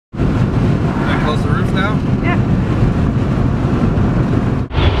close the roof now? Yeah.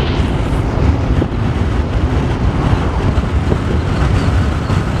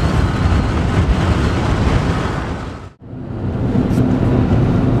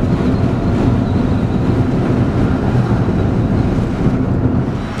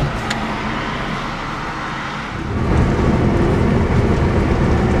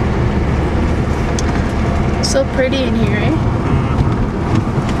 So pretty in here, eh?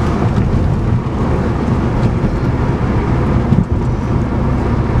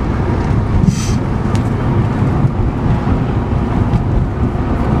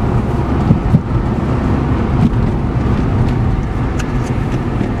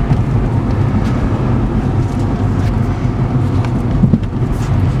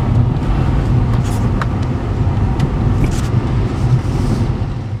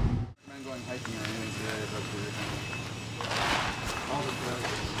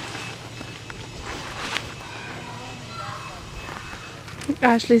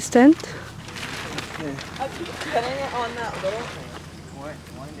 Ashley's tent. I keep putting it on that little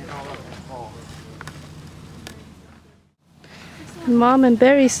thing. Mom and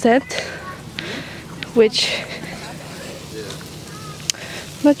Barry's tent, which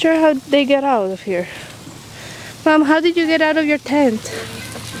not sure how they get out of here. Mom, how did you get out of your tent?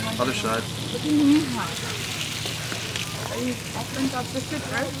 Other side.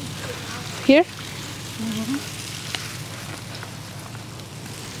 Here?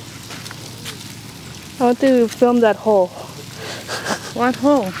 I want to film that hole. What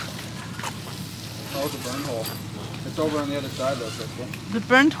hole? Oh, the burn hole. It's over on the other side though, Crystal. The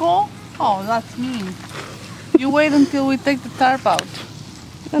burnt hole? Oh, that's mean. You wait until we take the tarp out.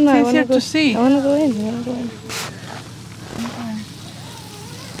 No, no, It's easier to see. I want to go in. I want to go in.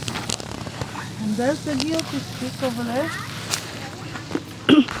 And there's the guilty stick over there.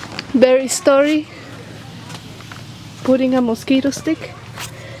 Barry's story. Putting a mosquito stick.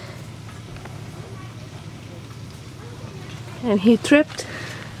 And he tripped.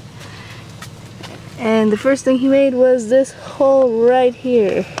 And the first thing he made was this hole right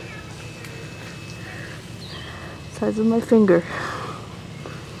here. Size of my finger.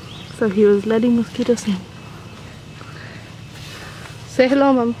 So he was letting mosquitoes in. Say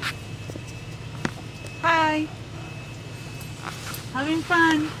hello, Mom. Hi. Having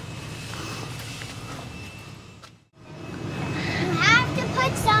fun. You have to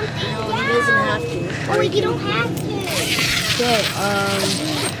put something down. He doesn't have to. Oh, you don't have to. Okay,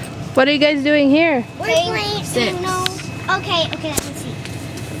 What are you guys doing here? We're playing six. Uno. Okay, let's see.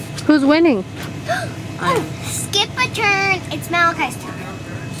 Who's winning? Oh, skip a turn. It's Malachi's turn.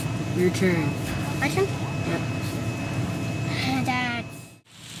 your turn. My turn? Yep. Dad.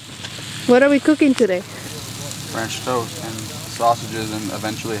 What are we cooking today? French toast and sausages and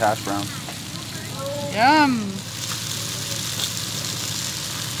eventually hash browns. Yum.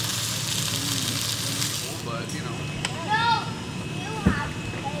 But, you know.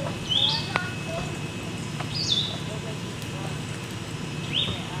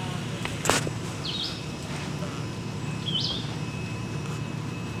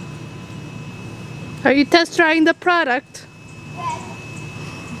 Are you test trying the product?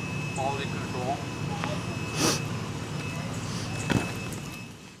 Quality control.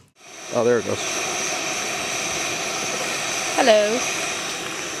 Oh, there it goes. Hello.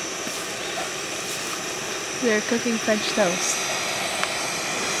 They're cooking French toast.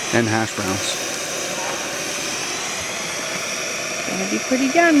 And hash browns. Gonna be pretty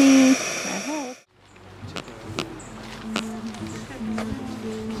yummy. I hope.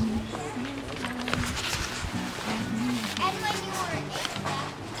 And when you were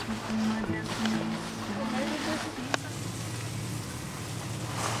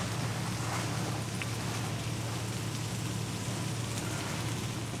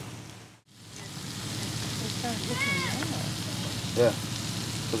Yeah.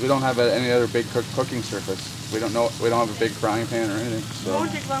 Because we don't have any other big cooking surface. We don't have a big frying pan or anything. So.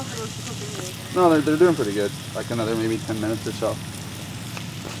 No, they're doing pretty good. Like another maybe 10 minutes or so.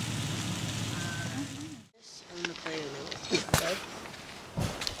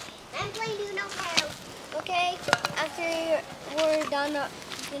 I'm playing Uno now. Okay? After we're done,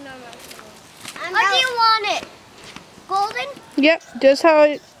 how do you want it? Golden? Yep, just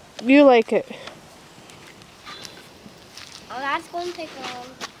how you like it. Oh, that's going to take long.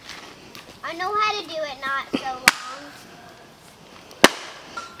 I know how to do it not so long.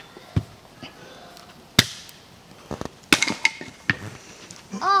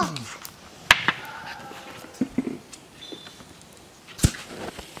 Oh.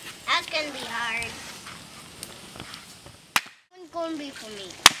 That's going to be hard. It's going to be for me.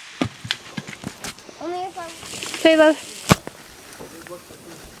 Say that.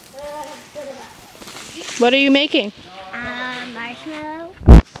 What are you making? Marshmallow.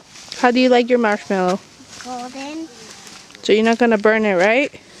 How do you like your marshmallow? Golden. So you're not gonna burn it,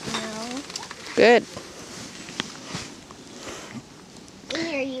 right? No. Good.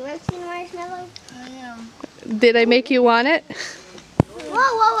 Here, you roasting marshmallow? I am. Did I make you want it? Whoa,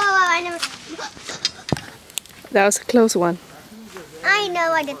 I never. That was a close one. I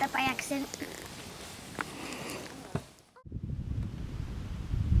know I did that by accident.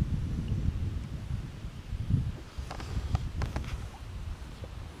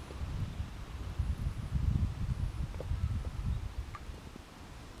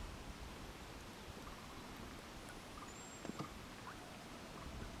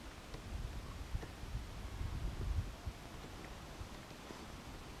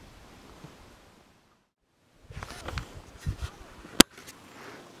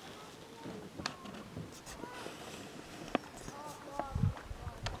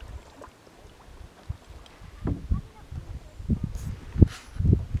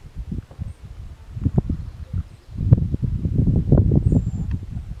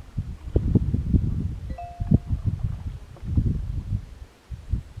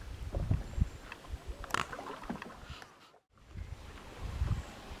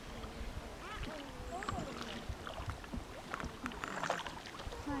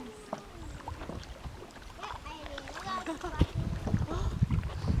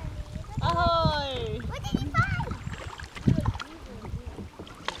 Ahoy! What did you find?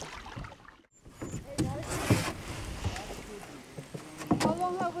 How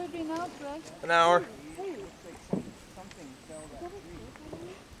long have we been out, Greg? An hour.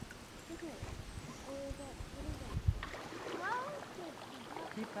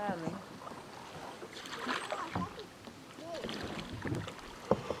 Keep paddling.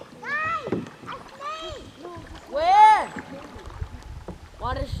 Guys, a snake! Where?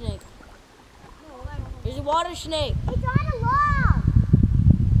 Water snake. There's a water snake. It's on a log!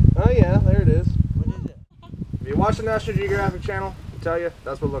 Oh yeah, there it is. What is it? If you watch the National Geographic channel, I'll tell you,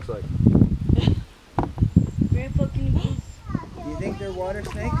 that's what it looks like. Grandpa, can you please? Do you think they're water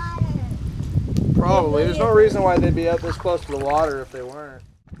snakes? Probably. There's no reason why they'd be out this close to the water if they weren't.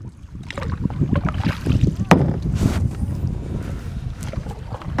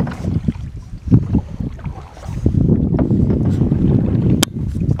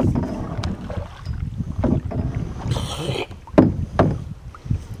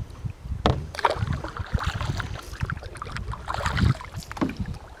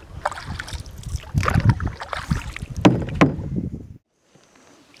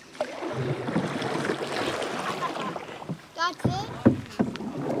 That's it?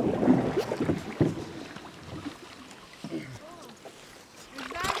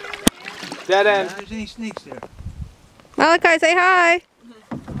 Dead end. There's any snakes there? Malachi, say hi.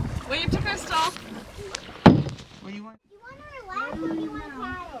 Wave to Crystal. What do you want? You want to relax or do you want to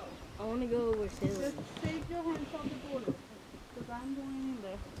paddle? I want to go over Salem. Just take your hands off the border. Because I'm going in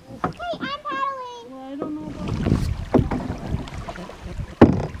there. Okay, I'm paddling. Well, I don't know about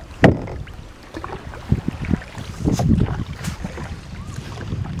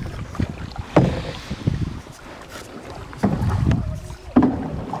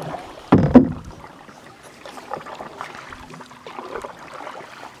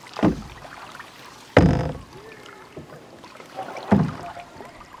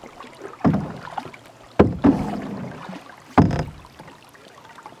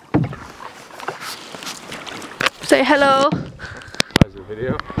Say hello. How's the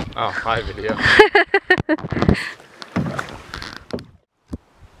video? Oh, hi video.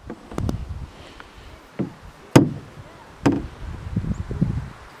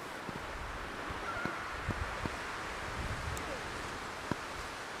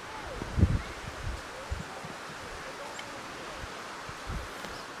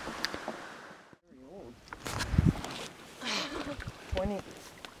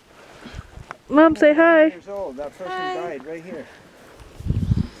 Mom, say hi. Years old. That person died right here.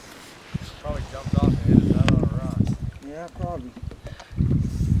 Probably jumped off and hit his head on a rock. Yeah, probably.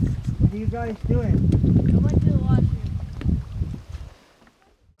 What are you guys doing? I went to the washroom.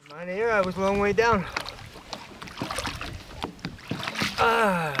 Mine here, I was a long way down.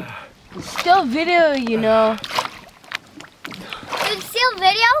 Ah. It's still video, you know. It's still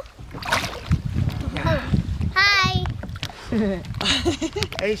video? Hi.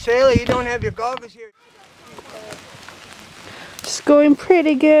 Hey, Sailor, you don't have your goggles here. It's going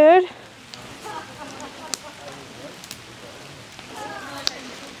pretty good.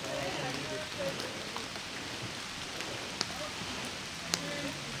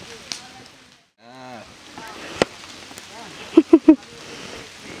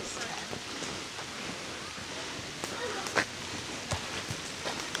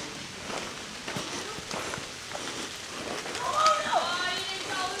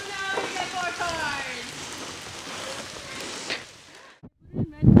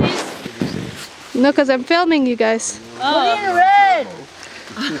 No, because I'm filming you guys. Oh. Red.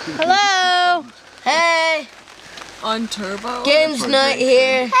 Hello. Hey. On turbo? Games night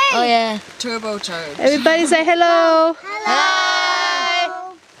here. Hey. Oh yeah. Turbocharged. Everybody say hello. Hi.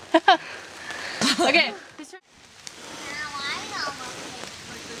 Okay.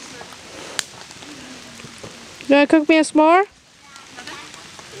 You want to cook me a s'more?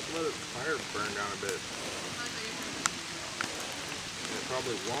 Just let the fire burn down a bit. It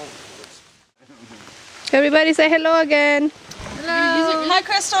probably won't. Everybody say hello again. Hello. Hi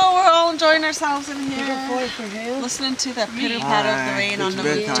Crystal, we're all enjoying ourselves in here. Listening to the pitter patter of the rain on the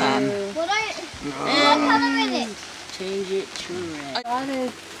rooftop. What color is it? Change it to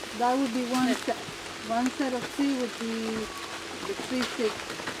red. That would be one set of C would be the 3,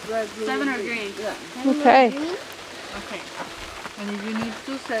 6, red, blue. 7 or green? Yeah. Okay. Okay. And if you need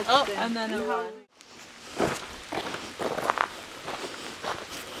 2 sets, Oh, then and then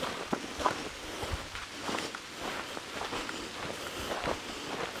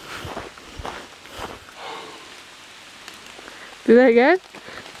Do that again?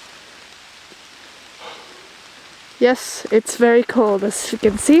 Yes, it's very cold as you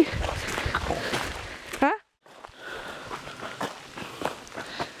can see. Huh?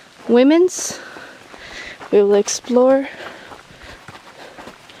 Women's. We will explore.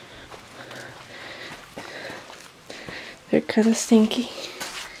 They're kind of stinky.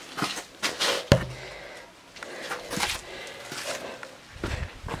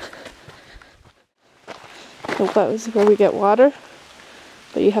 So that was where we get water,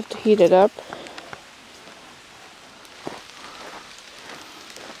 but you have to heat it up.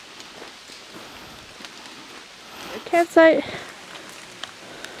 Campsite.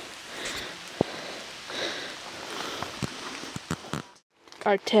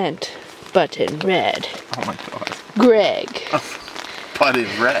 Our tent, button red. Oh my god. Greg, Button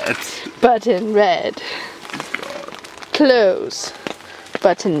red. button red. Clothes,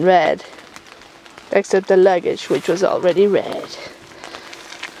 button red. Except the luggage, which was already red.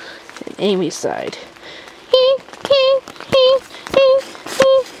 And Amy's side.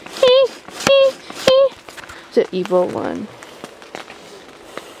 The evil one.